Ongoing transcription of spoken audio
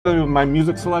my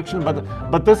music selection,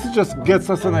 but this is just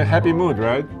gets us in a happy mood,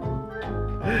 right?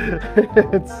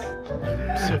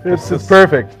 it's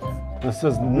perfect. This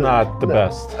is not the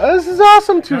best. This is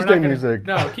awesome Tuesday music.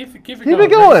 No, keep it Keep going.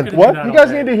 it going. What? You guys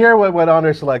need to hear what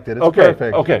Andre selected. It's Okay,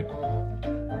 perfect. okay.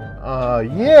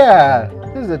 Yeah.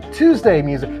 This is a Tuesday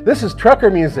music. This is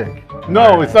trucker music.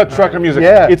 No, it's not trucker music.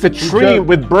 Yeah. It's a tree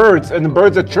with birds, and the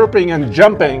birds are chirping and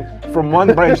jumping from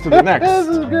one branch to the next. This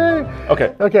is great.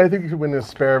 Okay. Okay, I think we're going to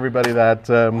spare everybody that.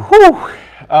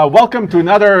 Welcome to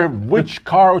another Which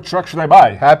Car or Truck Should I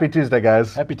Buy? Happy Tuesday,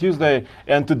 guys. Happy Tuesday.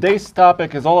 And today's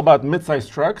topic is all about midsize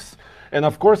trucks. And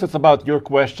of course, it's about your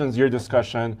questions, your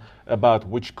discussion about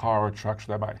which car or truck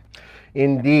should I buy.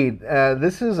 Indeed.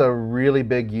 This is a really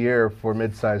big year for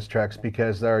midsize trucks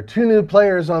because there are two new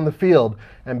players on the field.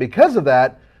 And because of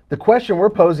that, the question we're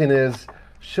posing is,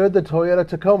 should the Toyota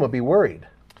Tacoma be worried?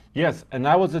 Yes, and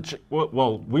I was at,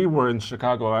 we were in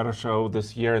Chicago Auto Show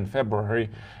this year in February,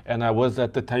 and I was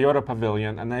at the Toyota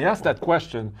Pavilion, and I asked that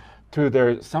question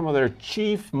to some of their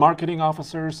chief marketing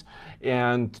officers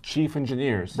and chief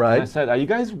engineers. Right. And I said, are you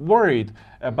guys worried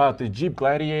about the Jeep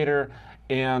Gladiator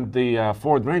and the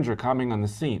Ford Ranger coming on the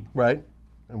scene? Right.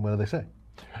 And what do they say?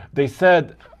 They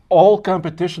said all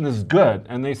competition is good,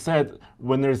 and they said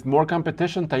when there's more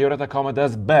competition, Toyota Tacoma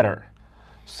does better.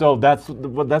 So that's the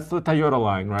Toyota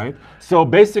line, right? So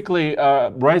basically,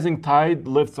 rising tide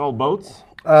lifts all boats.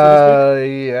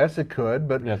 Yes, it could,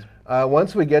 but Yes.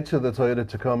 Once we get to the Toyota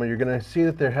Tacoma, you're going to see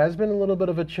that there has been a little bit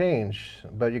of a change,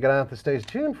 but you're going to have to stay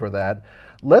tuned for that.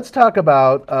 Let's talk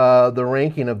about the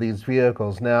ranking of these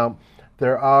vehicles. Now,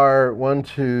 there are 1,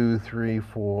 2, 3,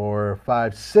 4,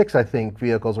 5, 6, I think,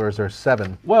 vehicles, or is there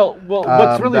 7? Well,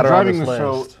 what's really that are on driving this the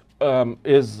show list.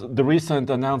 is the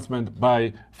recent announcement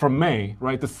from May,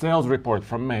 right? The sales report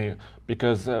from May,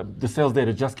 because the sales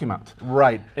data just came out.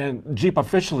 Right. And Jeep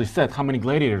officially said how many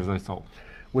Gladiators they sold.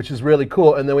 Which is really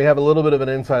cool. And then we have a little bit of an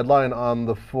inside line on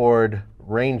the Ford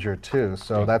Ranger too.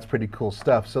 So that's pretty cool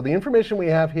stuff. So the information we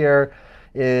have here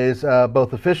is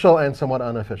both official and somewhat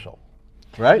unofficial,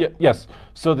 right? Yes.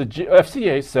 So the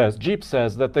FCA says, Jeep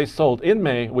says that they sold in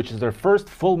May, which is their first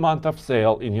full month of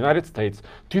sale in the United States,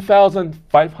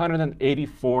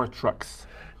 2,584 trucks.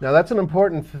 Now that's an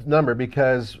important number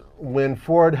because when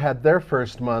Ford had their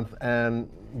first month and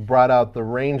brought out the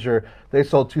Ranger, they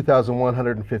sold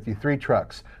 2,153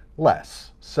 trucks,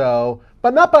 less. So,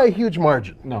 but not by a huge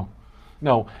margin.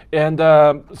 No. And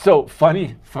so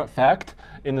funny fact,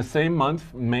 in the same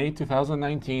month, May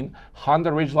 2019,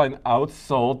 Honda Ridgeline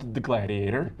outsold the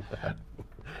Gladiator.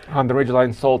 Honda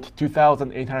Ridgeline sold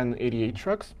 2,888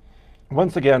 trucks.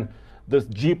 Once again, this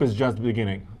Jeep is just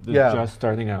beginning. It's just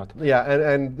starting out. Yeah,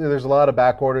 and there's a lot of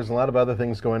back orders and a lot of other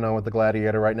things going on with the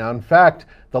Gladiator right now. In fact,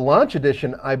 the launch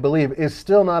edition, I believe, is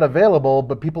still not available,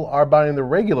 but people are buying the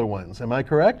regular ones. Am I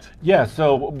correct? Yeah,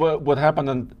 so what happened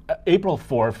on April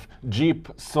 4th, Jeep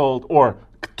sold or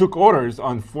took orders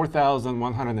on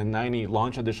 4,190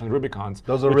 launch edition Rubicons.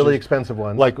 Those are really expensive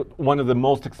ones. Like one of the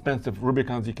most expensive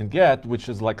Rubicons you can get, which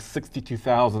is like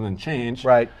 62,000 and change.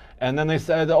 Right. And then they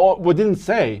said, oh, we didn't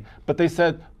say, but they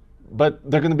said, but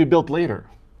they're going to be built later,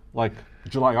 like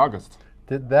July, August.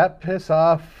 Did that piss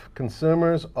off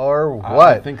consumers or what?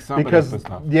 I think somebody because pissed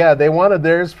off. Yeah, they wanted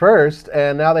theirs first,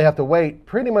 and now they have to wait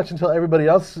pretty much until everybody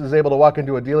else is able to walk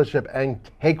into a dealership and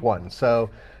take one. So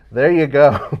there you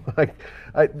go.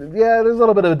 Yeah, there's a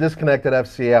little bit of a disconnect at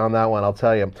FCA on that one, I'll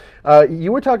tell you.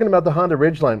 You were talking about the Honda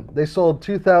Ridgeline. They sold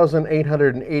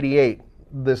 2,888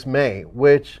 this May,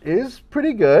 which is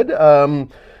pretty good.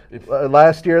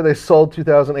 Last year they sold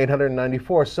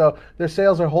 2,894, so their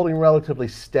sales are holding relatively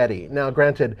steady. Now,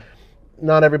 granted,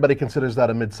 not everybody considers that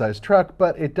a mid-sized truck,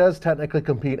 but it does technically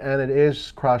compete, and it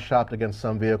is cross-shopped against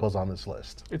some vehicles on this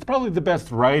list. It's probably the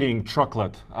best riding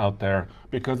trucklet out there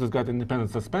because it's got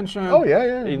independent suspension. Oh,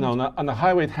 yeah. You know, on the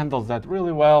highway it handles that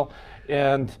really well.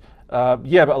 And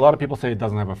yeah, but a lot of people say it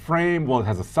doesn't have a frame. Well, it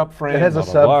has a subframe. It has a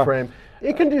blah, blah, blah. subframe.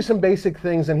 It can do some basic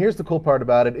things, and here's the cool part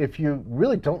about it. If you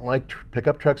really don't like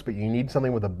pickup trucks, but you need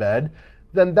something with a bed,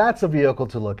 then that's a vehicle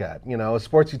to look at. You know, a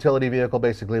sports utility vehicle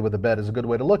basically with a bed is a good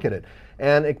way to look at it.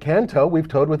 And it can tow. We've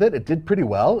towed with it. It did pretty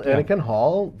well, and it can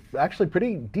haul actually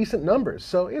pretty decent numbers.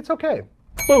 So it's okay.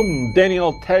 Boom,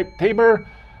 Daniel Tabor.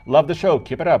 Love the show.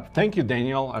 Keep it up. Thank you,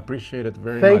 Daniel. I appreciate it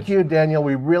very much. Thank you, Daniel.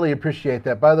 We really appreciate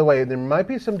that. By the way, there might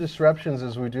be some disruptions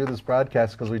as we do this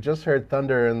broadcast because we just heard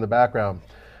thunder in the background.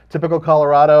 Typical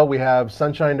Colorado, we have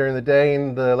sunshine during the day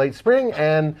in the late spring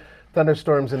and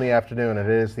thunderstorms in the afternoon. It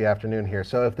is the afternoon here.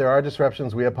 So if there are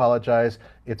disruptions, we apologize.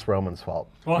 It's Roman's fault.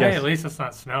 Well, Yes. hey, at least it's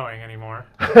not snowing anymore.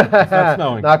 It's not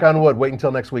snowing. Knock on wood. Wait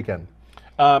until next weekend.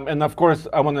 And of course,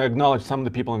 I want to acknowledge some of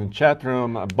the people in the chat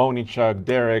room: Boney Chuck,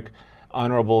 Derek,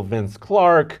 Honorable Vince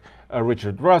Clark,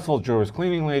 Richard Russell, Joe's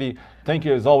Cleaning Lady. Thank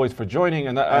you as always for joining.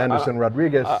 And Anderson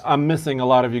Rodriguez. I'm missing a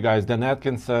lot of you guys: Dan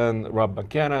Atkinson, Rob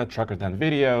McKenna, Trucker Dan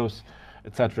Videos,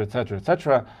 etc., etc.,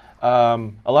 etc.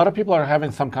 A lot of people are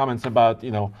having some comments about,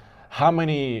 how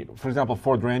many, for example,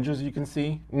 Ford Rangers you can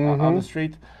see on the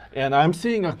street. And I'm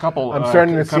seeing a couple. I'm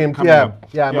starting to see him.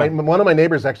 Yeah, one of my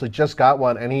neighbors actually just got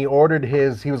one, and he ordered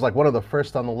his. He was like one of the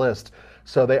first on the list.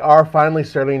 So they are finally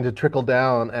starting to trickle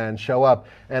down and show up.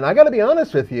 And I got to be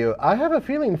honest with you, I have a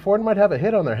feeling Ford might have a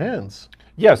hit on their hands.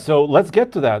 Yeah, so let's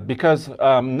get to that, because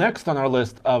next on our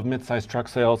list of midsize truck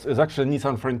sales is actually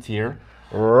Nissan Frontier.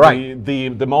 Right. The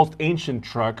most ancient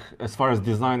truck as far as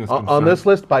design is concerned. On this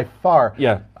list by far.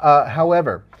 Yeah.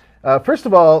 However, first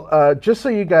of all, just so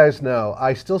you guys know,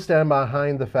 I still stand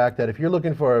behind the fact that if you're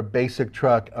looking for a basic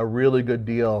truck, a really good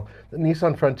deal, the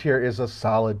Nissan Frontier is a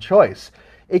solid choice.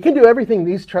 It can do everything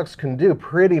these trucks can do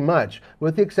pretty much,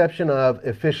 with the exception of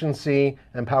efficiency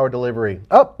and power delivery.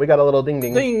 Oh, we got a little ding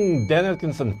ding. Ding! Dan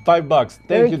Atkinson, $5.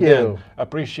 Thank you, Dan.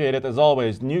 Appreciate it as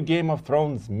always. New Game of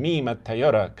Thrones meme at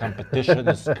Toyota. Competition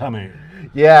is coming.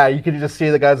 Yeah, you could just see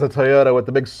the guys at Toyota with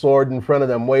the big sword in front of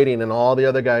them waiting, and all the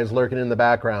other guys lurking in the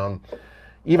background.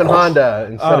 Even Honda,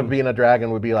 instead of being a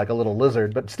dragon, would be like a little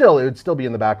lizard, but still, it would still be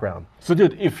in the background. So,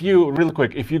 dude, really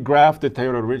quick, if you graph the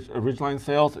Toyota Ridgeline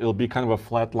sales, it'll be kind of a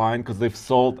flat line, because they've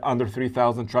sold under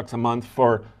 3,000 trucks a month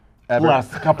for the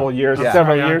last couple of years,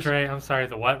 several years. I'm sorry,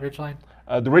 the what Ridgeline?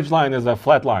 The Ridgeline is a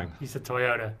flat line. You said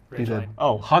Toyota Ridgeline.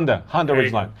 Oh, Honda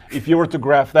Ridgeline. If you were to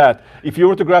graph that, if you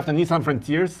were to graph the Nissan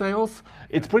Frontier sales,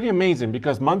 it's pretty amazing,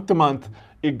 because month to month,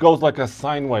 it goes like a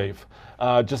sine wave.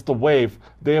 Just a wave.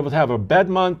 They would have a bad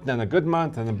month, then a good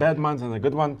month, and a bad month, and a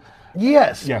good one.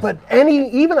 Yes, but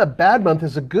even a bad month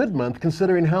is a good month,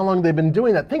 considering how long they've been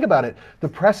doing that. Think about it. The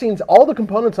pressings, all the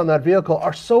components on that vehicle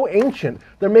are so ancient.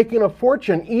 They're making a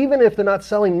fortune, even if they're not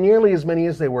selling nearly as many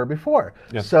as they were before.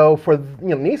 Yes. So for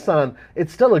Nissan,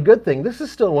 it's still a good thing. This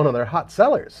is still one of their hot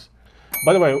sellers.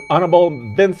 By the way, Honorable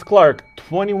Vince Clark,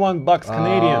 $21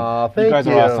 Canadian. Thank you guys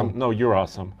are awesome. No, you're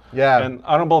awesome. Yeah. And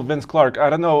Honorable Vince Clark, I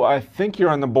don't know, I think you're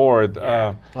on the board.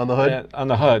 On the hood? On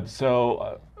the hood.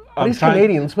 So he's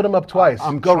Canadian. Let's put him up twice.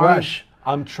 I'm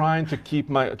trying to keep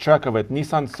my track of it.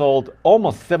 Nissan sold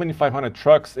almost 7,500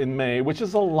 trucks in May, which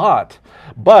is a lot.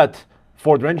 But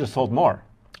Ford Ranger sold more.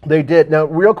 They did. Now,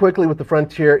 real quickly with the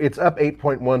Frontier, it's up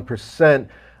 8.1%.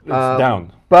 It's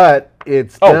down. But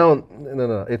it's down.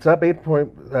 No. It's up 8.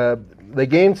 They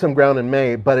gained some ground in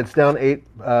May, but it's down 8%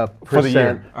 for the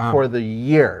year. For the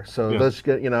year. So let's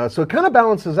get, so it kind of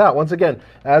balances out. Once again,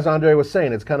 as Andre was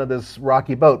saying, it's kind of this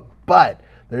rocky boat, but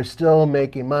they're still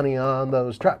making money on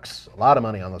those trucks. A lot of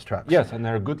money on those trucks. Yes, and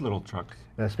they're good little trucks.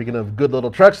 Now, speaking of good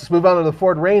little trucks, let's move on to the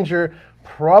Ford Ranger.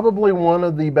 Probably one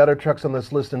of the better trucks on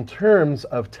this list in terms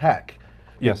of tech.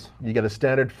 Yes. You get a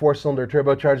standard 4-cylinder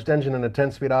turbocharged engine and a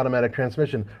 10-speed automatic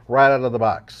transmission right out of the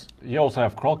box. You also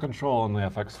have crawl control on the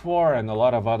FX4 and a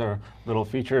lot of other little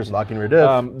features. Locking rear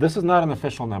diff. This is not an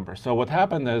official number. So what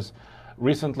happened is,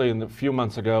 recently, a few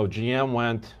months ago,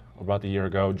 about a year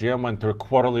ago, GM went to a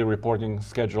quarterly reporting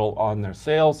schedule on their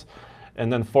sales.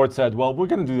 And then Ford said, well, we're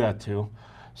going to do that too.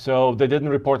 So they didn't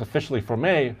report officially for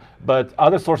May, but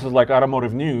other sources like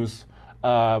Automotive News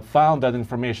found that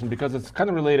information, because it's kind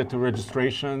of related to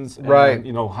registrations and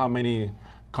how many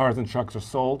cars and trucks are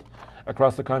sold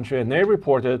across the country. And they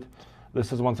reported,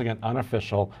 this is once again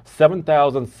unofficial,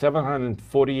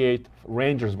 7,748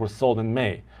 Rangers were sold in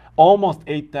May. Almost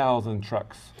 8,000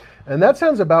 trucks. And that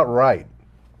sounds about right,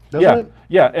 doesn't it?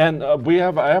 Yeah, and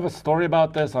I have a story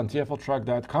about this on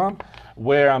TFLtruck.com,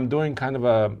 where I'm doing kind of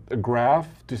a graph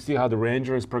to see how the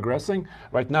Ranger is progressing.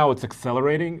 Right now, it's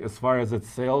accelerating as far as its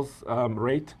sales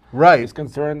rate is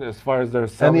concerned, as far as their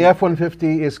selling. And the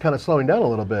F-150 is kind of slowing down a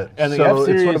little bit. And so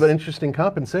it's sort of an interesting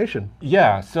compensation.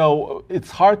 Yeah, so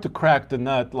it's hard to crack the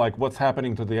nut, like what's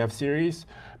happening to the F-Series,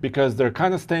 because they're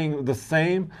kind of staying the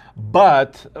same,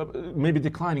 but maybe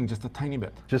declining just a tiny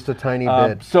bit. Just a tiny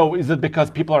bit. So is it because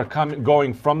people are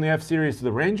going from the F-Series to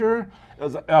the Ranger?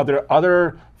 Are there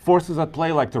other forces at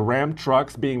play, like the Ram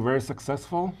trucks being very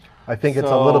successful? I think it's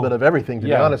a little bit of everything, to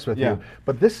be honest with you.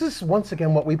 But this is, once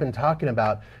again, what we've been talking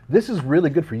about. This is really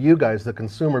good for you guys, the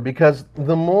consumer, because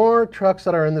the more trucks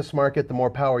that are in this market, the more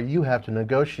power you have to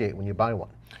negotiate when you buy one.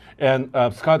 And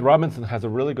Scott Robinson has a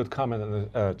really good comment in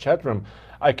the chat room.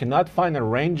 I cannot find a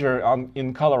Ranger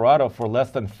in Colorado for less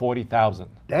than $40,000.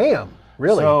 Damn,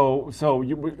 really? So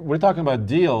we're talking about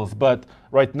deals, but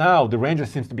right now the Ranger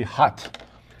seems to be hot.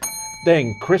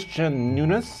 Dang, Christian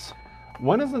Nunes,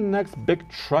 When is the next big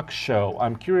truck show?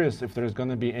 I'm curious if there's going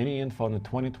to be any info on the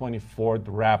 2020 Ford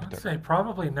Raptor. I'd say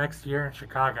probably next year in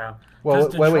Chicago. Well,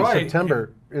 'Cause wait, Detroit-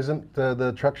 September. Isn't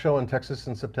the truck show in Texas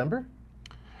in September?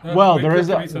 Well, it there could is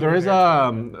be a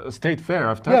something there. state fair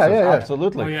of Yeah, Texas. yeah, yeah.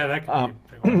 Absolutely. Oh yeah, that could be a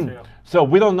big one too. So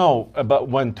we don't know about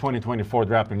when 2020 Ford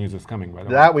Raptor news is coming, by the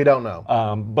way. That we don't know.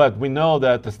 But we know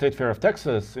that the State Fair of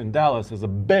Texas in Dallas is a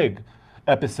big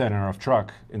epicenter of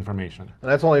truck information.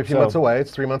 And that's only a few So- months away.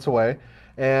 It's 3 months away.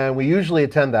 And we usually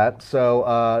attend that. So,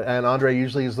 and Andre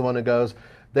usually is the one who goes.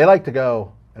 They like to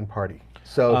go and party.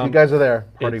 So if you guys are there,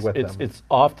 party with them. It's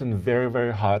often very,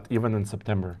 very hot, even in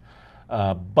September.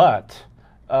 But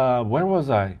where was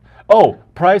I? Oh,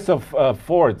 price of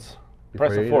Fords.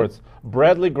 Price you of eat Fords.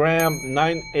 Bradley Graham,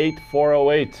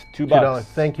 98408, $2. $2.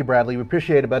 Thank you, Bradley. We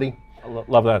appreciate it, buddy.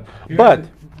 Love that. You But guys-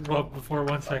 well, before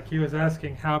one sec, he was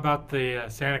asking, how about the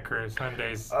Santa Cruz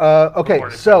Hyundai's? Okay,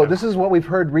 reported so pickup? this is what we've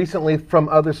heard recently from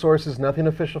other sources, nothing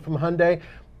official from Hyundai,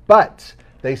 but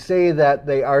they say that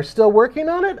they are still working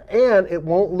on it and it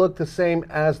won't look the same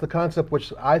as the concept,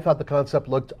 which I thought the concept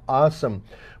looked awesome.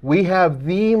 We have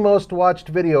the most watched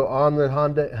video on the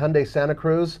Hyundai Santa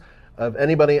Cruz of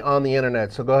anybody on the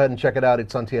internet, so go ahead and check it out.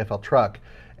 It's on TFL Truck.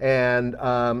 And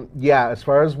yeah, as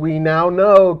far as we now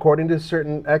know, according to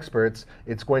certain experts,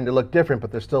 it's going to look different, but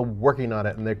they're still working on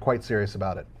it and they're quite serious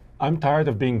about it. I'm tired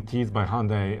of being teased by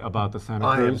Hyundai about the Santa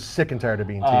I am Cruz. sick and tired of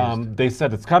being teased. They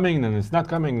said it's coming, then it's not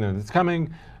coming, then it's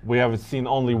coming. We haven't seen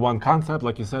only one concept,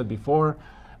 like you said before.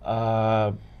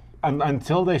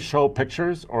 Until they show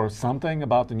pictures or something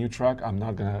about the new truck, I'm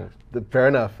not gonna. Fair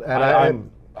enough. And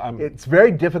it's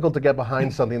very difficult to get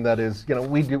behind something that is, you know,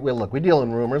 we deal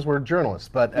in rumors, we're journalists,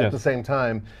 but at Yes. the same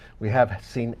time, we have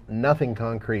seen nothing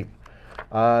concrete.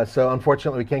 So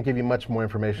unfortunately, we can't give you much more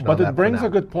information on But that it for brings now. a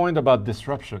good point about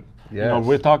disruption. You know, Yes.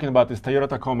 we're talking about this Toyota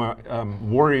Tacoma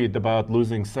worried about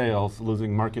losing sales,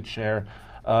 losing market share.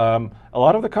 A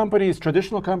lot of the companies,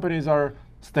 traditional companies, are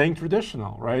staying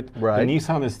traditional, right? Right. The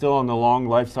Nissan is still on the long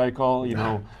life cycle, you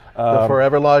know. The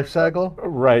forever life cycle?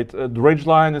 Right. The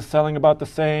Ridgeline is selling about the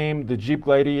same. The Jeep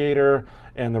Gladiator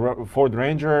and the Ford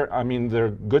Ranger, I mean, they're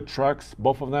good trucks,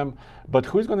 both of them. But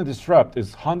who's going to disrupt?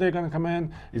 Is Hyundai going to come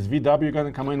in? Is VW going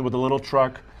to come in with a little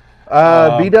truck?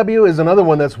 VW is another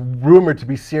one that's rumored to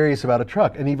be serious about a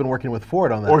truck and even working with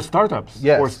Ford on that. Or startups?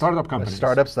 Yes. Or startup companies?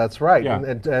 Startups, that's right. Yeah.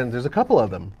 And there's a couple of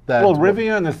them. That Well,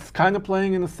 Rivian is kind of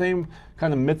playing in the same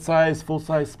kind of mid-size,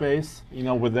 full-size space, you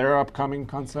know, with their upcoming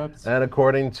concepts. And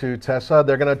according to Tesla,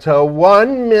 they're going to tow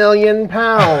 1 million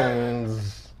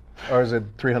pounds. Or is it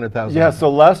 300,000? Yeah, so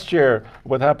last year,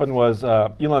 what happened was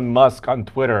Elon Musk on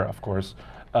Twitter, of course,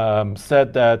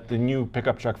 said that the new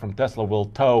pickup truck from Tesla will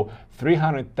tow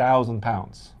 300,000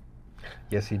 pounds.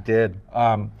 Yes, he did.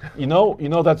 You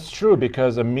know that's true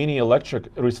because a Mini Electric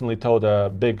recently towed a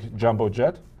big jumbo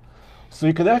jet. So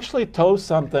you could actually tow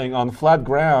something on flat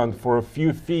ground for a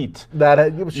few feet. Sure,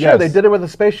 Yes. they did it with a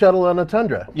space shuttle on a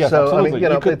Tundra. Yes, so, absolutely. I mean, you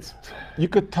know, You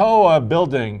could tow a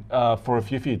building for a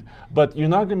few feet, but you're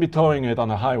not going to be towing it on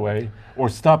a highway or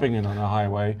stopping it on a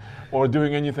highway or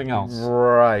doing anything else.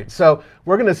 right. So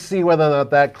we're going to see whether or not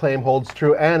that claim holds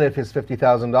true and if his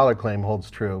 $50,000 claim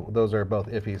holds true. Those are both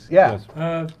iffies. Yeah.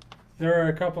 Yes. There are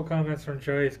a couple comments from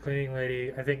Joey's cleaning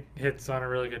lady. I think hits on a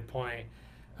really good point,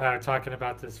 talking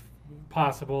about this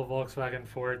possible Volkswagen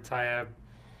Ford tie-up.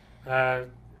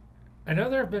 I know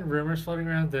there have been rumors floating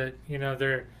around that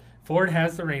Ford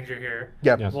has the Ranger here.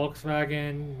 Yep. Yes.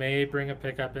 Volkswagen may bring a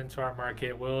pickup into our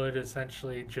market. Will it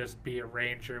essentially just be a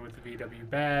Ranger with the VW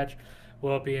badge?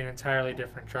 Will it be an entirely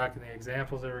different truck? And the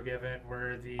examples that were given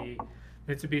were the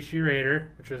Mitsubishi Raider,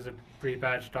 which was a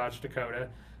pre-badged Dodge Dakota,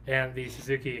 and the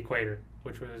Suzuki Equator,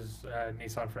 which was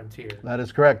Nissan Frontier. That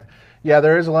is correct. Yeah,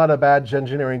 there is a lot of badge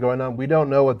engineering going on. We don't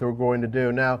know what they're going to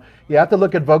do. Now, you have to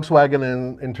look at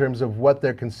Volkswagen in terms of what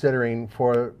they're considering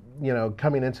for, you know,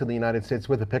 coming into the United States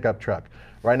with a pickup truck.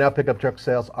 Right now, pickup truck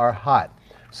sales are hot.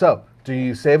 So, do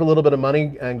you save a little bit of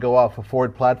money and go off a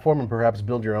Ford platform and perhaps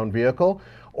build your own vehicle?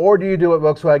 Or do you do what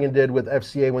Volkswagen did with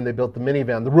FCA when they built the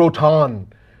minivan, the Rotan,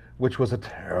 which was a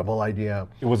terrible idea.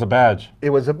 It was a badge. It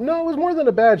was more than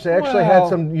a badge. They actually had Well,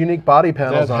 some unique body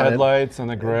panels They on had it. headlights and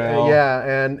a grill. Yeah,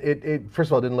 and it first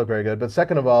of all, it didn't look very good, but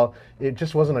second of all, it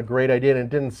just wasn't a great idea and it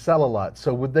didn't sell a lot.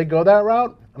 So would they go that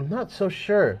route? I'm not so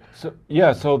sure. So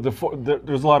yeah, so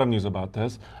there's a lot of news about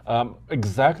this.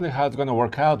 Exactly how it's going to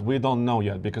work out, we don't know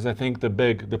yet because I think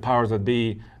the powers that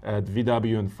be at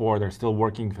VW and Ford are still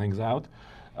working things out.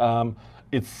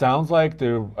 It sounds like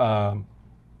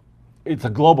it's a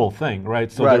global thing,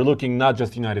 right? So Right. they're looking not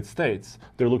just United States,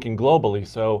 they're looking globally.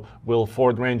 So will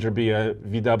Ford Ranger be a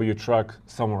VW truck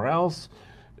somewhere else?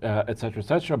 et cetera, et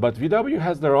cetera. But VW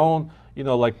has their own,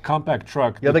 like compact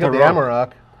truck. Yeah, they got the Tarok.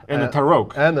 Amarok. And the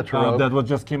Tarok. And the Tarok. That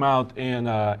just came out in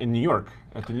New York,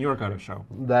 at the New York Auto Show.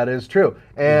 That is true.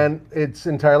 And it's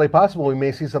entirely possible we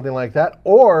may see something like that,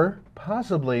 or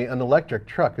possibly an electric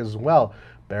truck as well.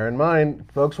 Bear in mind,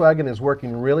 Volkswagen is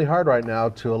working really hard right now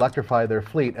to electrify their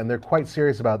fleet, and they're quite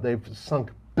serious about it. They've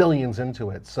sunk billions into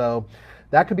it. So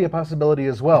that could be a possibility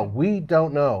as well. We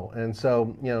don't know. And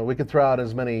so, we could throw out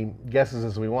as many guesses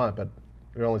as we want, but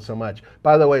there's only so much.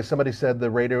 By the way, somebody said the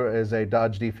Raider is a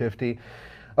Dodge D50.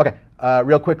 Okay,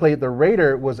 real quickly, the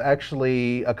Raider was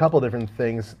actually a couple different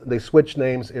things. They switched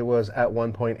names. It was at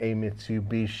one point a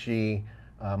Mitsubishi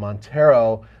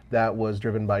Montero that was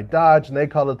driven by Dodge, and they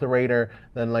called it the Raider.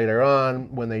 Then later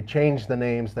on, when they changed the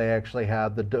names, they actually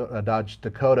had the Dodge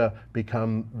Dakota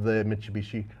become the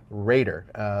Mitsubishi Raider.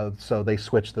 So they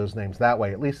switched those names that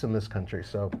way, at least in this country.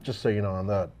 So just so you know on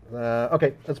that.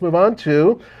 Okay, let's move on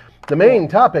to the main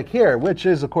topic here, which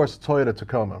is, of course, Toyota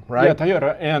Tacoma, right? Yeah,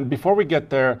 Toyota. And before we get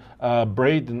there,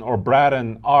 Braden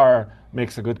R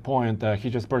makes a good point. He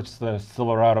just purchased the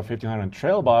Silverado 1500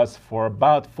 Trail Boss for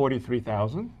about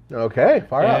 $43,000. Okay,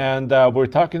 far up. And we're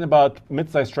talking about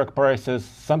mid-size truck prices,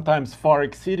 sometimes far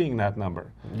exceeding that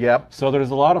number. Yep. So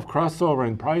there's a lot of crossover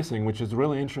in pricing, which is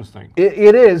really interesting.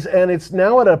 It is, and it's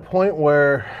now at a point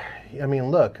where, I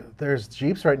mean, look, there's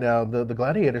Jeeps right now, the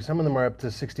Gladiator, some of them are up to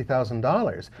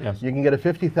 $60,000. Yes. You can get a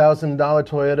 $50,000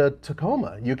 Toyota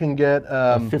Tacoma. You can get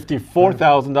A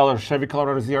 $54,000 Chevy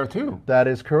Colorado ZR2. That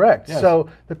is correct. Yes. So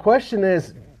the question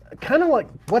is kind of like,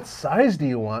 what size do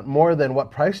you want more than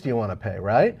what price do you want to pay,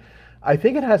 right? I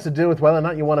think it has to do with whether or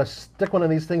not you want to stick one of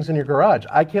these things in your garage.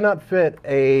 I cannot fit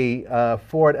a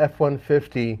Ford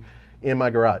F-150 in my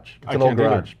garage. It's an old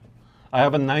garage. I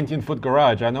have a 19-foot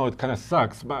garage. I know it kind of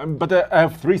sucks, but I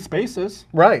have 3 spaces.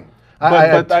 Right. I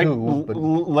have two.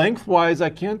 Lengthwise, I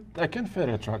can't fit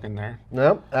a truck in there.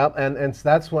 No, and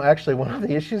that's actually one of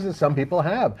the issues that some people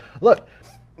have. Look,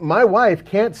 my wife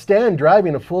can't stand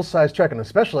driving a full-size truck, and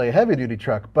especially a heavy-duty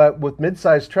truck, but with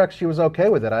mid-size trucks, she was okay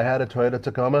with it. I had a Toyota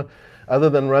Tacoma. Other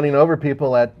than running over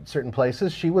people at certain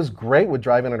places, she was great with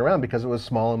driving it around because it was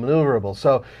small and maneuverable.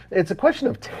 So it's a question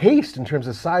of taste in terms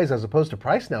of size as opposed to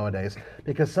price nowadays,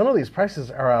 because some of these prices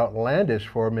are outlandish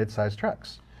for mid-size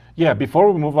trucks. Yeah,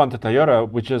 before we move on to Toyota,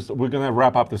 we're going to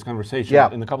wrap up this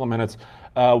conversation in a couple of minutes,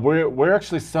 we're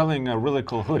actually selling a really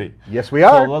cool hoodie. Yes, we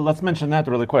are. So let's mention that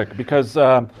really quick, because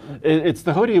it's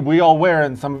the hoodie we all wear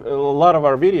in a lot of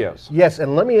our videos. Yes,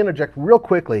 and let me interject real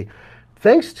quickly.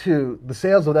 Thanks to the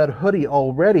sales of that hoodie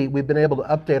already, we've been able to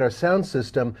update our sound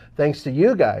system thanks to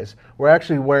you guys. We're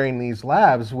actually wearing these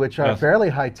labs, which are fairly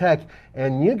high-tech,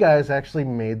 and you guys actually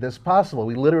made this possible.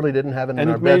 We literally didn't have it in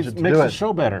our budget to do it. And it makes the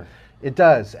show better. It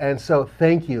does, and so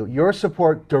thank you. Your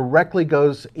support directly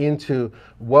goes into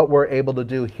what we're able to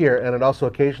do here, and it also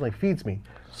occasionally feeds me.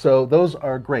 So those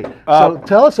are great. So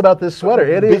tell us about this sweater.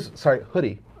 It is,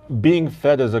 hoodie. Being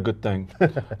fed is a good thing.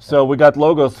 So we got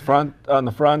logos on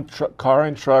the front, car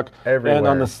and truck. Everywhere. And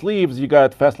on the sleeves, you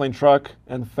got Fastlane truck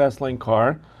and Fastlane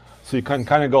car. So you can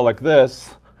kind of go like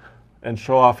this and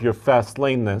show off your fast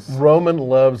laneness. Roman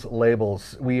loves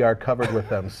labels. We are covered with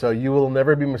them. So you will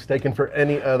never be mistaken for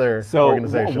any other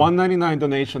organization. So $1.99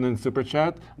 donation in Super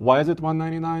Chat. Why is it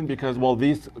 $1.99? Because, well,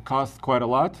 these cost quite a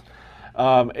lot.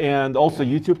 And also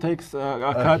YouTube takes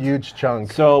a cut. Huge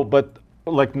chunk. So, but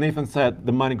like Nathan said,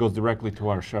 the money goes directly to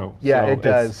our show. Yeah, so it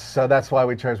does. So that's why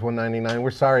we charge $1.99.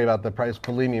 We're sorry about the price.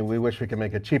 Believe me, we wish we could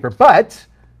make it cheaper, but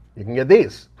you can get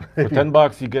these. For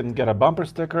 $10, you can get a bumper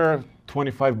sticker,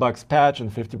 $25 patch,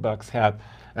 and $50 hat.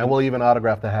 And we'll even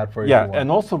autograph the hat for you. Yeah, and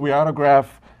also we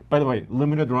autograph, by the way,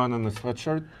 limited run on the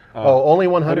sweatshirt. Only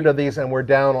 100 of these, and we're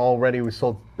down already. We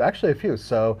sold actually a few.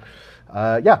 So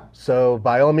so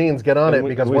by all means, get on it,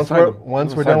 because once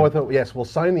we're done with it, yes, we'll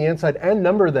sign the inside and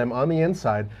number them on the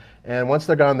inside, and once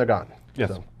they're gone, they're gone. Yes.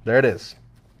 So there it is.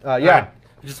 I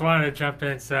just wanted to jump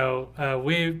in. So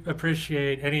we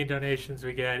appreciate any donations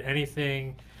we get,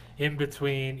 anything in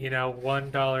between,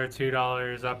 $1,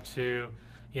 $2 up to,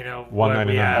 what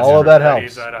we ask. All of that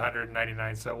helps. At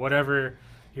 $199. So whatever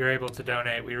you're able to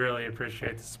donate, we really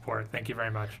appreciate the support. Thank you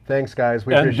very much. Thanks, guys.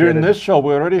 We appreciate it. And during this show,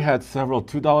 we already had several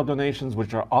 $2 donations,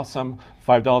 which are awesome,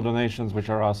 $5 donations, which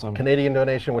are awesome. Canadian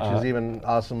donation, which is even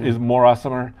awesome. Is more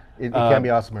awesomer. It can be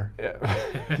awesomer.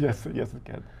 Yes, it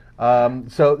can.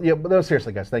 But no,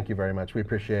 seriously, guys, thank you very much. We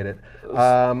appreciate it.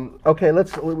 Okay,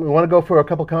 we want to go for a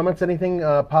couple comments. Anything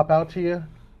pop out to you?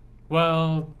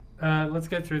 Well, let's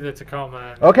get through the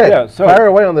Tacoma. Okay, so fire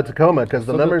away on the Tacoma, because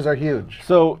the numbers are huge.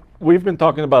 So we've been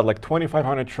talking about like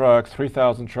 2,500 trucks,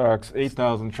 3,000 trucks,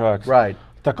 8,000 trucks. Right.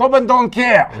 Tacoma don't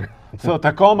care. So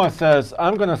Tacoma says,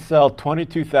 I'm going to sell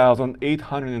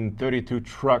 22,832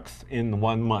 trucks in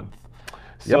 1 month.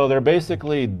 So they're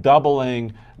basically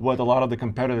doubling what a lot of the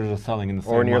competitors are selling in the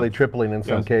same Or nearly month. tripling in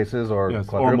some cases, or or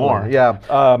quadrupling. more. Yeah.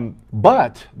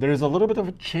 But there's a little bit of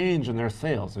a change in their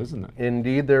sales, isn't it?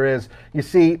 Indeed, there is. You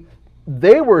see,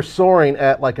 they were soaring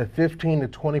at like a 15 to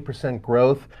 20%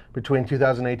 growth between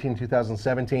 2018 and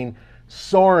 2017.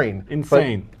 Soaring.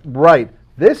 Insane. Right.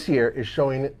 This year is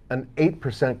showing an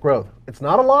 8% growth. It's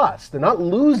not a loss. They're not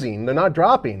losing. They're not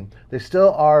dropping. They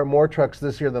still are more trucks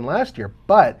this year than last year.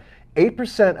 But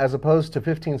 8% as opposed to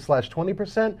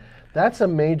 15/20%, that's a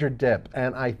major dip.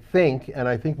 And I think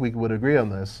we would agree on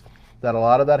this, that a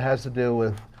lot of that has to do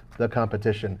with the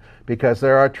competition, because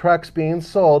there are trucks being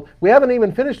sold. We haven't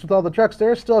even finished with all the trucks.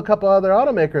 There are still a couple other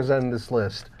automakers on this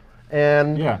list.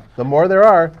 And the more there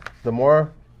are, the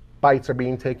more bites are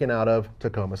being taken out of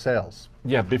Tacoma sales.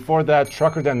 Yeah, before that,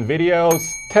 Trucker Den videos,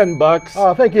 $10.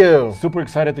 Oh, thank you. Super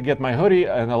excited to get my hoodie,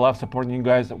 and I love supporting you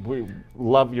guys. We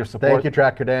love your support. Thank you,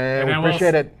 Trucker Den. We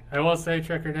appreciate it. I will say,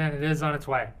 Trucker Den, it is on its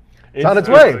way. It's on its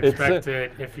way. Expect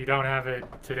it. If you don't have it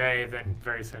today, then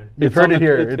very soon. You've heard it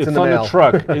here. It's in the mail. On the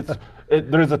truck.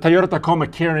 There's a Toyota Tacoma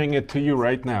carrying it to you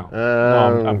right now.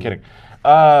 No, I'm kidding.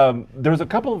 There's a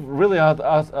couple of really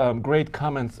great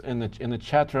comments in the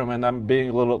chat room, and I'm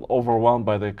being a little overwhelmed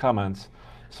by the comments,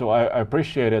 so I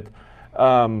appreciate it.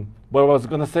 What I was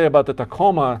going to say about the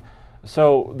Tacoma,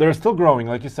 so they're still growing,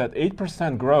 like you said,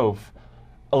 8% growth.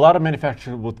 A lot of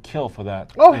manufacturers would kill for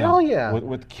that. Oh, hell yeah.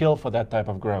 Would kill for that type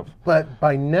of growth. But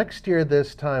by next year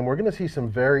this time, we're going to see some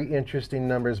very interesting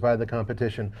numbers by the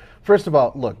competition. First of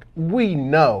all, look, we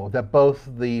know that both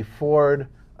the Ford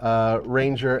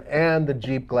Ranger and the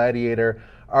Jeep Gladiator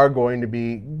are going to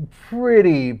be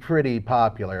pretty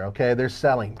popular, okay? They're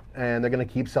selling, and they're going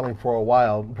to keep selling for a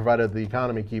while, provided the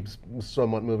economy keeps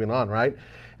somewhat moving on, right?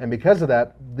 And because of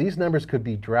that, these numbers could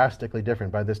be drastically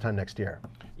different by this time next year.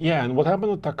 Yeah, and what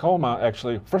happened with Tacoma,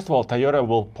 actually, first of all, Toyota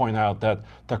will point out that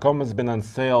Tacoma's been on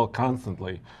sale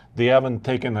constantly. They haven't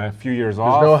taken a few years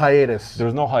off. There's no hiatus.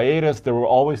 There's no hiatus. They were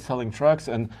always selling trucks,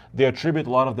 and they attribute a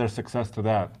lot of their success to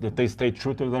that they stayed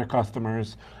true to their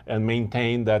customers and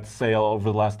maintained that sale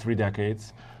over the last 3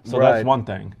 decades. So that's one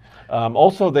thing.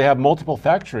 Also, they have multiple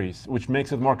factories, which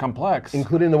makes it more complex.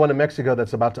 Including the one in Mexico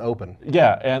that's about to open.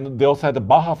 Yeah, and they also had the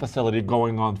Baja facility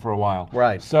going on for a while.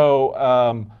 Right. So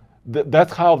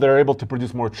that's how they're able to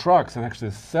produce more trucks and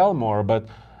actually sell more, but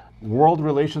world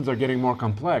relations are getting more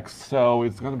complex, so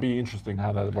it's going to be interesting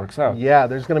how that works out. Yeah,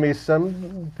 there's going to be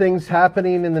some things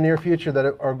happening in the near future that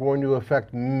are going to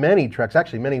affect many trucks,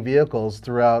 actually many vehicles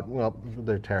throughout, well,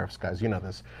 they're tariffs, guys, you know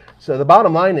this. So the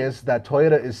bottom line is that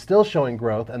Toyota is still showing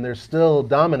growth and they're still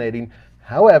dominating.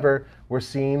 However, we're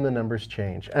seeing the numbers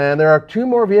change. And there are 2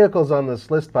 more vehicles on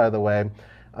this list, by the way,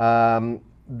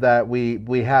 that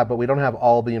we have, but we don't have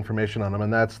all the information on them,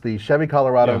 and that's the Chevy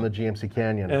Colorado and the GMC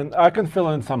Canyon. And I can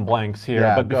fill in some blanks here,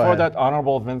 but before that,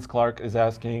 Honorable Vince Clark is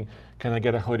asking, can I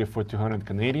get a hoodie for 200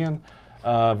 Canadian?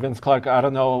 Vince Clark, I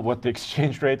don't know what the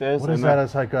exchange rate is. What is that?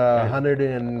 It's like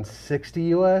 160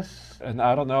 US? And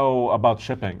I don't know about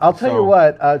shipping. I'll tell you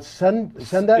what, send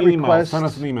that request. Send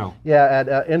us an email. Yeah,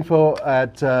 at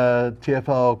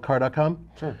info@tflcar.com.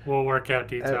 Sure. We'll work out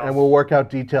details. And we'll work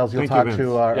out details. You'll talk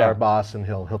to our boss, and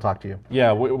he'll talk to you.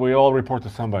 Yeah, we all report to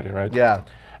somebody, right? Yeah.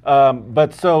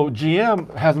 But so GM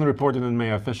hasn't reported in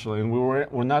May officially, and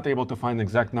we're not able to find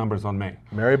exact numbers on May.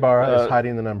 Mary Barra is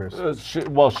hiding the numbers.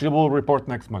 She will report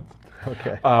next month.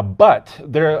 Okay. But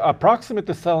they're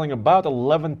approximately selling about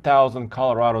 11,000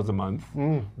 Colorados a month.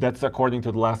 That's according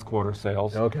to the last quarter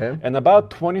sales. Okay. And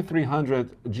about 2,300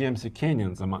 GMC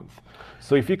Canyons a month.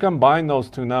 So if you combine those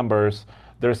 2 numbers,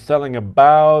 they're selling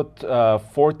about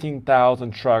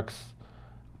 14,000 trucks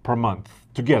per month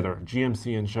together,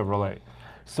 GMC and Chevrolet.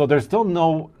 So they're still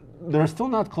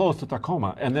not close to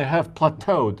Tacoma, and they have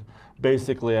plateaued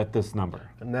basically at this number.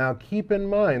 Now keep in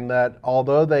mind that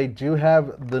although they do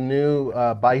have the new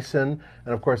Bison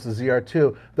and of course the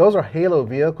ZR2, those are halo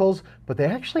vehicles, but they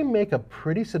actually make a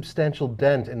pretty substantial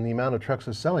dent in the amount of trucks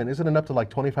they're selling. Isn't it up to like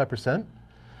 25%?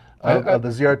 Of the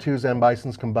ZR2s and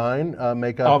Bisons combined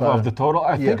make up... Of the total?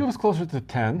 I think it was closer to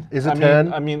 10. Is it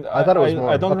 10? I mean, I thought it was more.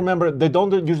 I don't remember. They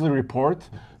don't usually report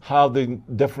how the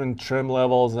different trim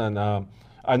levels, and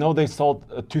I know they sold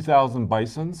 2,000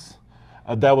 Bisons.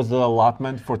 That was the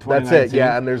allotment for 2019. That's it,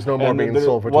 yeah, and there's no more being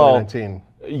sold for 2019.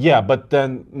 Yeah, but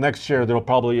then next year they'll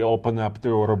probably open up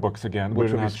the order books again.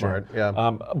 Which would be smart,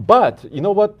 yeah. But you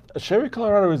know what? Chevy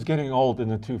Colorado is getting old in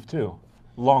the tooth too,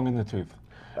 long in the tooth.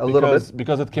 A little bit.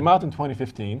 Because it came out in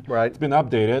 2015. Right. It's been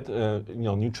updated,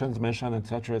 new transmission, et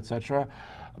cetera, et cetera.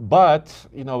 But,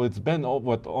 it's been,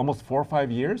 almost 4 or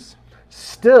 5 years?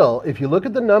 Still, if you look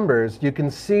at the numbers, you can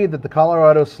see that the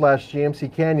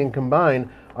Colorado/GMC Canyon combined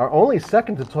are only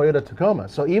second to Toyota Tacoma.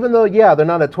 So even though, yeah, they're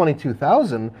not at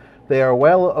 22,000, they are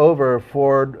well over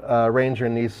Ford Ranger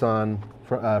and Nissan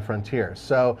Frontier.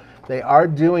 So they are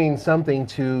doing something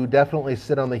to definitely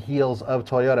sit on the heels of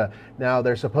Toyota. Now,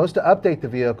 they're supposed to update the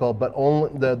vehicle, but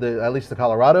only at least the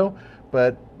Colorado,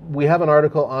 but we have an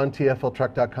article on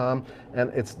TFLtruck.com,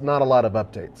 and it's not a lot of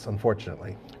updates,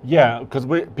 unfortunately. Yeah, because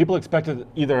people expected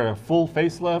either a full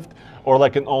facelift or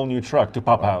like an all-new truck to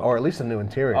pop out. Or at least a new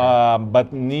interior.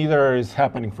 But neither is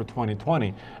happening for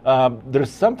 2020.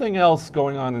 There's something else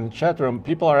going on in the chat room.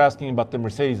 People are asking about the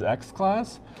Mercedes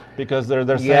X-Class because they're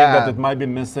saying that it might be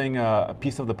missing a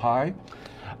piece of the pie.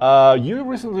 You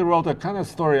recently wrote a kind of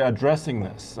story addressing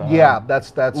this. Yeah,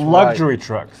 that's luxury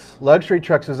trucks. Luxury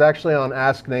trucks is actually on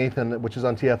Ask Nathan, which is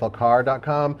on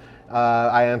TFLcar.com.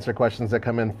 I answer questions that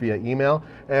come in via email.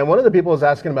 And one of the people was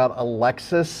asking about a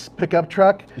Lexus pickup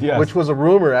truck, which was a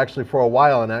rumor actually for a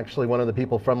while. And actually one of the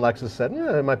people from Lexus said,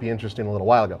 it might be interesting a little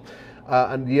while ago.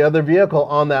 And the other vehicle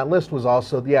on that list was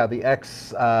also, the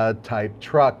X type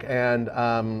truck.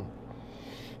 And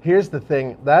here's the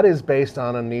thing, that is based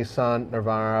on a Nissan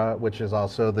Navara, which is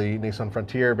also the Nissan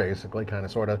Frontier, basically, kind of,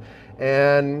 sort of.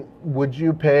 And would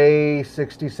you pay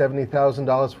 $60,000,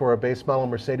 $70,000 for a base model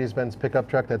Mercedes-Benz pickup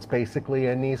truck that's basically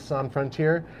a Nissan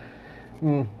Frontier?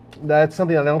 That's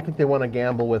something I don't think they want to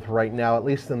gamble with right now, at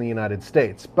least in the United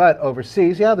States. But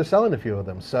overseas, yeah, they're selling a few of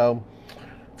them. So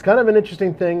it's kind of an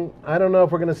interesting thing. I don't know if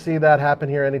we're going to see that happen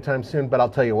here anytime soon, but I'll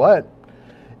tell you what,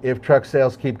 if truck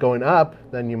sales keep going up,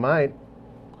 then you might.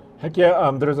 Heck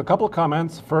yeah, there's a couple of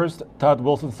comments. First, Todd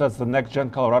Wilson says the next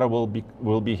gen Colorado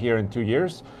will be here in 2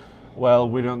 years. Well,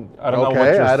 I don't know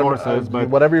what your source is, but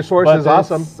whatever your source is,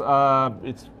 awesome.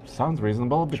 It sounds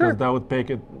reasonable because that would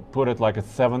put it like a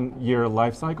 7-year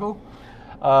life cycle.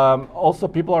 Also,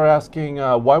 people are asking,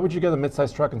 why would you get a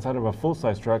mid-size truck instead of a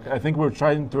full-size truck? I think we're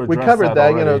trying to address that. We covered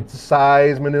that, already.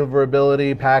 Size,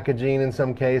 maneuverability, packaging in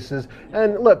some cases.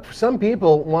 And look, some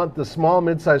people want the small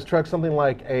mid-size truck, something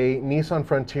like a Nissan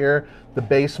Frontier, the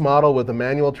base model with a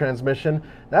manual transmission.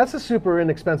 That's a super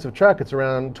inexpensive truck. It's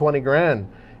around 20 grand.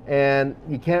 And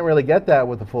you can't really get that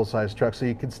with a full-size truck. So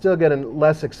you can still get a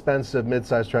less expensive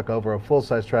mid-size truck over a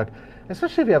full-size truck,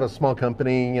 especially if you have a small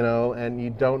company, and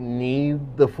you don't need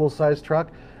the full-size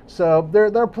truck. So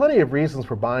there are plenty of reasons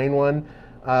for buying one.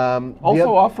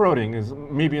 Also, off-roading is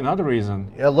maybe another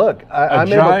reason. Yeah, look, a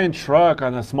giant truck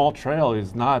on a small trail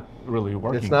is not really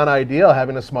working. It's not ideal.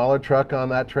 Having a smaller truck on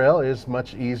that trail is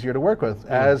much easier to work with,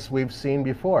 as we've seen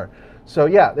before. So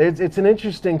yeah, it's an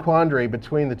interesting quandary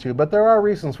between the two, but there are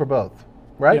reasons for both,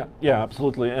 right? Yeah,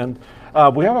 absolutely. And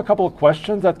we have a couple of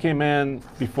questions that came in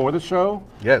before the show.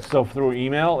 Yes. So through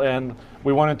email, and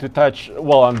we wanted to touch,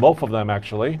 on both of them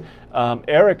actually.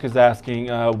 Eric is asking,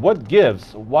 what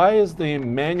gives? Why is the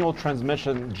manual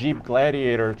transmission Jeep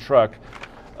Gladiator truck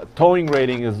towing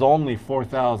rating is only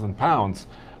 4,000 pounds,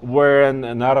 where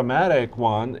an automatic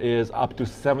one is up to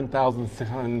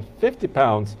 7,650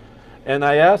 pounds? And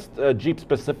I asked Jeep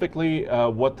specifically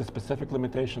what the specific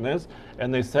limitation is,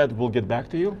 and they said, we'll get back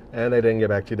to you. And they didn't get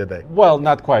back to you, did they? Well,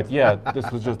 not quite yet.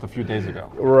 This was just a few days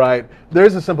ago. Right.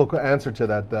 There's a simple answer to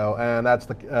that, though, and that's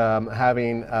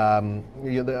having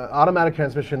the automatic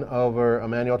transmission over a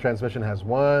manual transmission has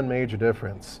one major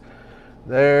difference.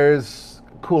 There's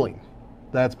cooling.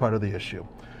 That's part of the issue.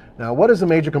 Now, what is a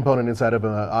major component inside of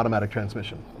an automatic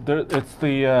transmission? It's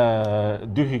the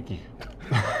doohickey.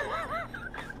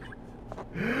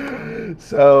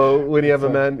 So when you have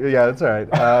yeah, that's all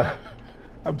right.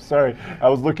 I'm sorry, I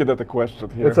was looking at the question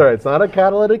here. It's all right. It's not a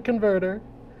catalytic converter.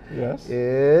 Yes.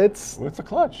 It's a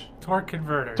clutch. Torque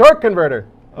converter. Torque converter.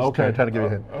 Okay. Trying to give you a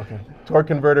hint. Okay. Torque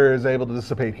converter is able to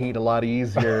dissipate heat a lot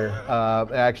easier,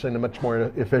 actually in a much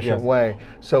more efficient way.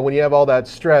 So when you have all that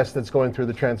stress that's going through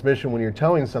the transmission when you're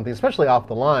towing something, especially off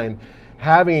the line,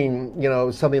 having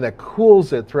something that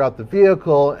cools it throughout the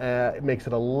vehicle it makes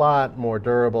it a lot more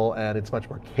durable, and it's much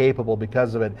more capable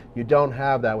because of it. You don't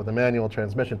have that with a manual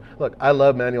transmission. Look, I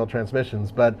love manual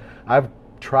transmissions, but I've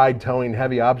tried towing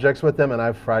heavy objects with them, and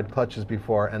I've fried clutches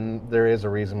before, and there is a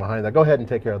reason behind that. Go ahead and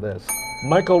take care of this.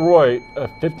 Michael Roy,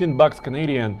 15 bucks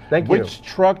Canadian. Thank you. Which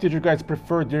truck did you guys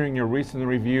prefer during your recent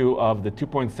review of the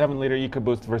 2.7 liter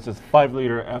EcoBoost versus 5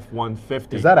 liter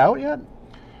F-150? Is that out yet?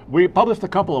 We published a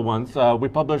couple of ones. We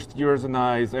published yours and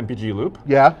I's MPG loop.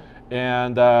 Yeah.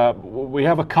 And we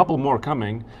have a couple more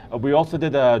coming. We also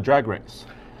did a drag race.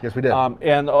 Yes, we did.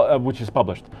 And which is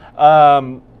published.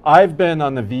 I've been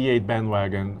on the V8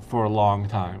 bandwagon for a long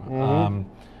time.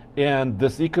 And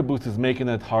this EcoBoost is making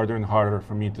it harder and harder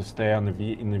for me to stay on the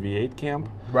V8 camp.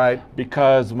 Right.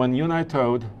 Because when you and I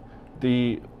towed,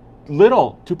 the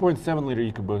little 2.7 liter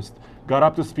EcoBoost got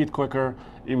up to speed quicker.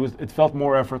 It felt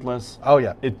more effortless. Oh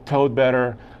yeah. It towed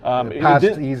better. It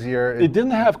passed easier. It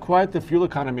didn't have quite the fuel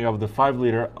economy of the 5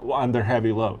 liter under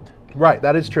heavy load. Right.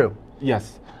 That is true.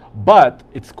 Yes, but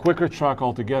it's quicker truck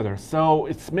altogether. So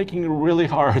it's making it really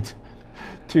hard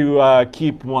to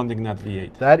keep wanting that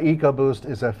V8. That EcoBoost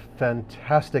is a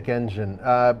fantastic engine.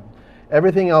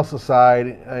 Everything else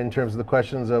aside, in terms of the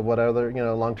questions of what other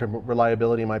long-term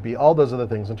reliability might be, all those other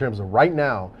things, in terms of right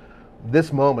now,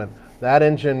 this moment, that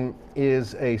engine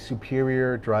is a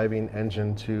superior driving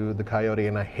engine to the Coyote,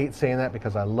 and I hate saying that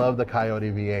because I love the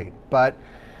Coyote V8, but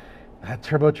that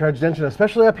turbocharged engine,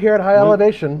 especially up here at high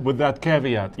elevation. With that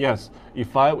caveat, yes.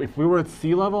 If we were at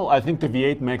sea level, I think the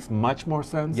V8 makes much more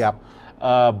sense. Yep.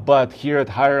 But here at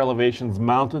higher elevations,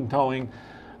 mountain towing,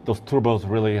 those turbos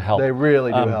really help. They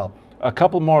really do help. A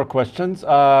couple more questions.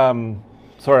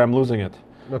 Sorry, I'm losing it.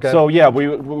 Okay. So yeah,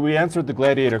 we answered the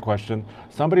Gladiator question.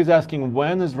 Somebody's asking,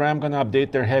 when is Ram going to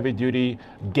update their heavy-duty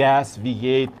gas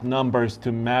V8 numbers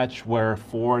to match where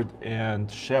Ford and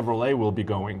Chevrolet will be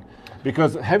going?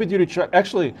 Because heavy-duty truck,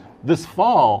 actually, this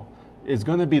fall is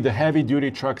going to be the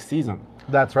heavy-duty truck season.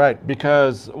 That's right.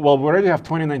 Because, well, we already have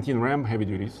 2019 Ram heavy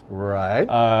duties. Right.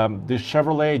 The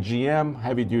Chevrolet GM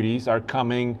heavy duties are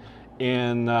coming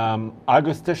in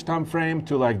August-ish time frame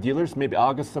to like dealers, maybe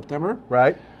August, September.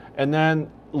 Right. And then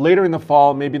later in the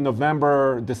fall, maybe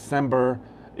November, December,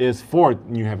 is Ford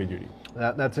new heavy duty.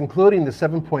 That's including the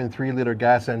 7.3 liter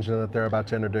gas engine that they're about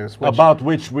to introduce. About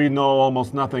which we know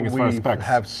almost nothing as far as specs. We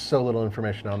have so little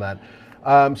information on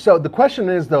that. So the question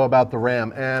is, though, about the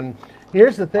Ram. And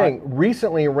here's the thing.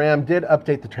 Recently, Ram did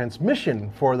update the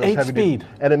transmission for those heavy duty,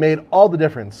 and it made all the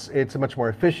difference. It's a much more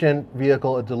efficient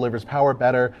vehicle. It delivers power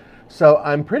better. So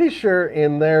I'm pretty sure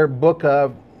in their book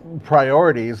of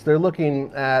priorities, they're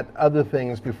looking at other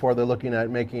things before they're looking at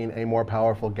making a more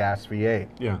powerful gas V8.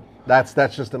 Yeah. That's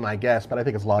just my guess, but I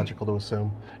think it's logical to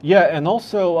assume. Yeah, and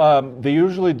also they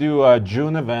usually do a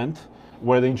June event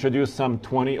where they introduce some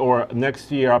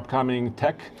next year upcoming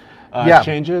tech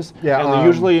changes. Yeah, and they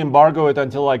usually embargo it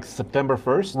until like September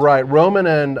 1st. Right, Roman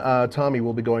and Tommy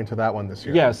will be going to that one this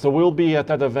year. Yeah, so we'll be at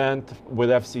that event with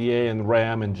FCA and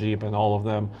Ram and Jeep and all of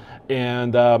them.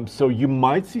 And so you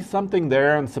might see something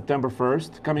there on September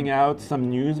 1st coming out, some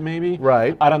news maybe.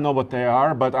 Right. I don't know what they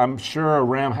are, but I'm sure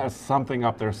Ram has something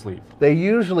up their sleeve. They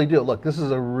usually do. Look, this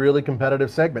is a really competitive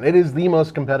segment. It is the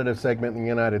most competitive segment in the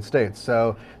United States.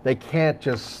 So they can't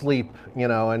just sleep,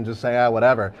 and just say,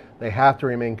 whatever. They have to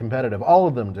remain competitive. All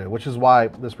of them do, which is why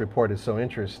this report is so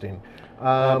interesting.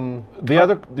 The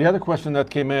other question that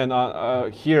came in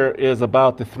here is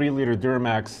about the 3-liter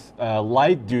Duramax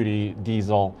light-duty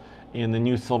diesel in the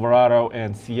new Silverado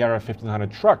and Sierra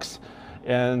 1500 trucks.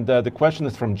 And the question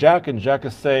is from Jack, and Jack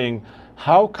is saying,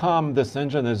 how come this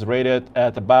engine is rated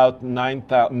at about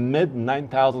mid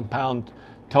 9,000 pound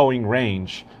towing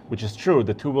range, which is true.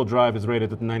 The two-wheel drive is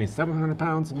rated at 9,700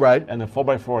 pounds, right, and the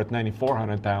 4x4 at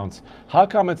 9,400 pounds. How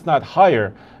come it's not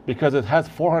higher? Because it has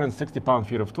 460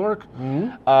 pound-feet of torque.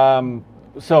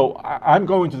 So I'm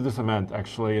going to this event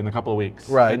actually in a couple of weeks,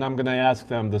 right, and I'm going to ask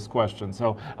them this question.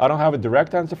 So I don't have a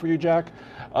direct answer for you, Jack,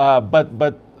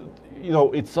 but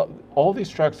it's all these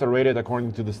trucks are rated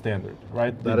according to the standard,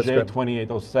 right? The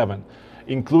J2807,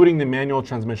 including the manual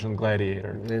transmission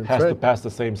Gladiator, has to pass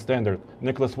the same standard.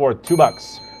 Nicholas Ward,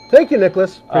 $2. Thank you,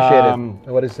 Nicholas. Appreciate it.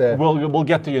 What is that? We'll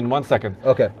get to you in 1 second.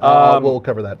 Okay, we'll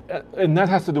cover that. And that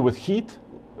has to do with heat.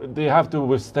 They have to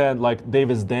withstand like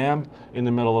Davis Dam in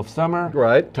the middle of summer,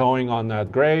 right, towing on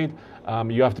that grade.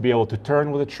 You have to be able to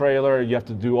turn with a trailer. You have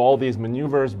to do all these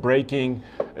maneuvers, braking,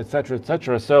 etc.,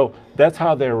 etc. So that's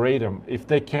how they rate them. If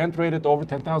they can't rate it over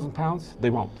 10,000 pounds,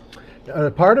 they won't.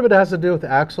 Part of it has to do with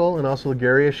the axle and also the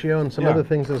gear ratio and some other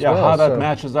things as well. Yeah, how that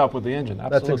matches up with the engine.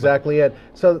 Absolutely. That's exactly it.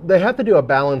 So they have to do a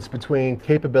balance between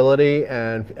capability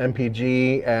and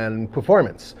MPG and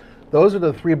performance. Those are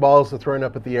the three balls they're throwing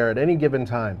up at the air at any given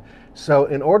time. So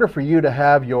in order for you to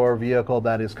have your vehicle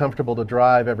that is comfortable to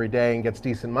drive every day and gets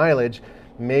decent mileage,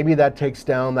 maybe that takes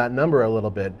down that number a little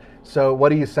bit. So what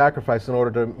do you sacrifice in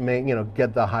order to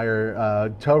get the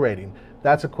higher tow rating?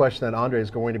 That's a question that Andre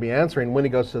is going to be answering when he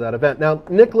goes to that event. Now,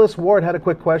 Nicholas Ward had a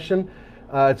quick question.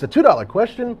 It's a $2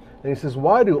 question, and he says,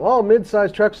 why do all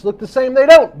mid-size trucks look the same? They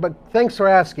don't, but thanks for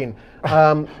asking.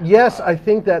 Yes, I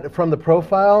think that from the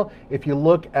profile, if you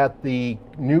look at the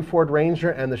new Ford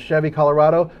Ranger and the Chevy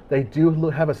Colorado, they do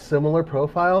have a similar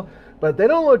profile. but they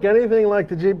don't look anything like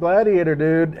the Jeep Gladiator,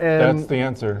 dude. And That's the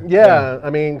answer. yeah, I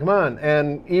mean, come on.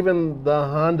 And even the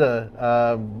Honda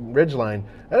Ridgeline,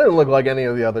 that doesn't look like any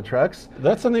of the other trucks.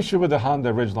 That's an issue with the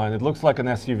Honda Ridgeline. It looks like an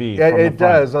SUV. Yeah, from the it front.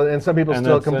 does, and some people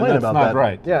still complain about that's that. not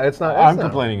right. Yeah, it's not. I'm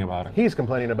complaining about it. He's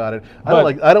complaining about it.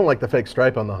 But I don't like the fake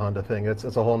stripe on the Honda thing. It's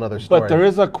a whole nother story. But there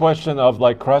is a question of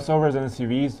like crossovers and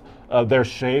SUVs. Their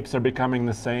shapes are becoming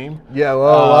the same. Yeah,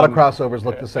 well, a lot of crossovers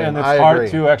look the same. And it's I hard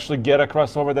agree. to actually get a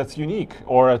crossover that's unique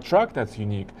or a truck that's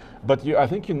unique. But I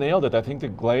think you nailed it. I think the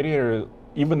Gladiator,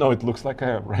 even though it looks like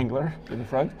a Wrangler in the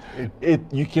front,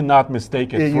 you cannot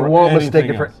mistake it. Yeah, you for won't mistake it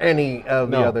anything for else. any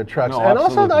of the No, other trucks. no, And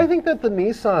also, absolutely. I think that the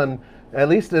Nissan, at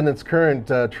least in its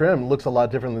current trim, looks a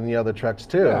lot different than the other trucks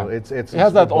too. Yeah. It's It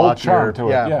has that old blockier. charm to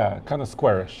it. Yeah, kind of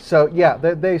squarish. So yeah,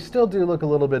 they still do look a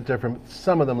little bit different.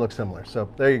 Some of them look similar. So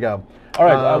there you go. All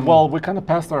right. Well, we kind of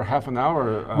passed our half an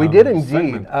hour. We did indeed.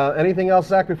 segment. Anything else,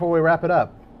 Zach, before we wrap it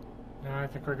up? No, I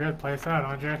think we're good. Play us out,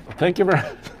 Andre. Thank you very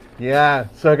Yeah.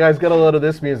 So guys, get a load of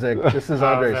this music. This is Oh,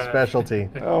 Andre's man. specialty.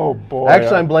 Oh boy.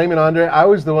 Actually, I'm blaming Andre. I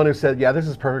was the one who said, "Yeah, this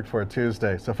is perfect for a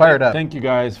Tuesday." So fire it up. Thank you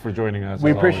guys for joining us.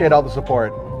 We as appreciate always. all the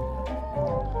support.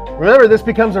 Remember, this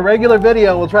becomes a regular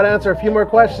video. We'll try to answer a few more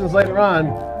questions later on.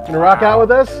 Gonna rock out with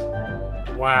us?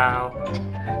 Wow.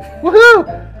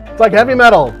 Woohoo! It's like heavy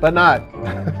metal, but not.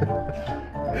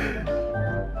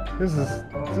 This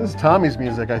is Tommy's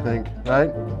music, I think, right?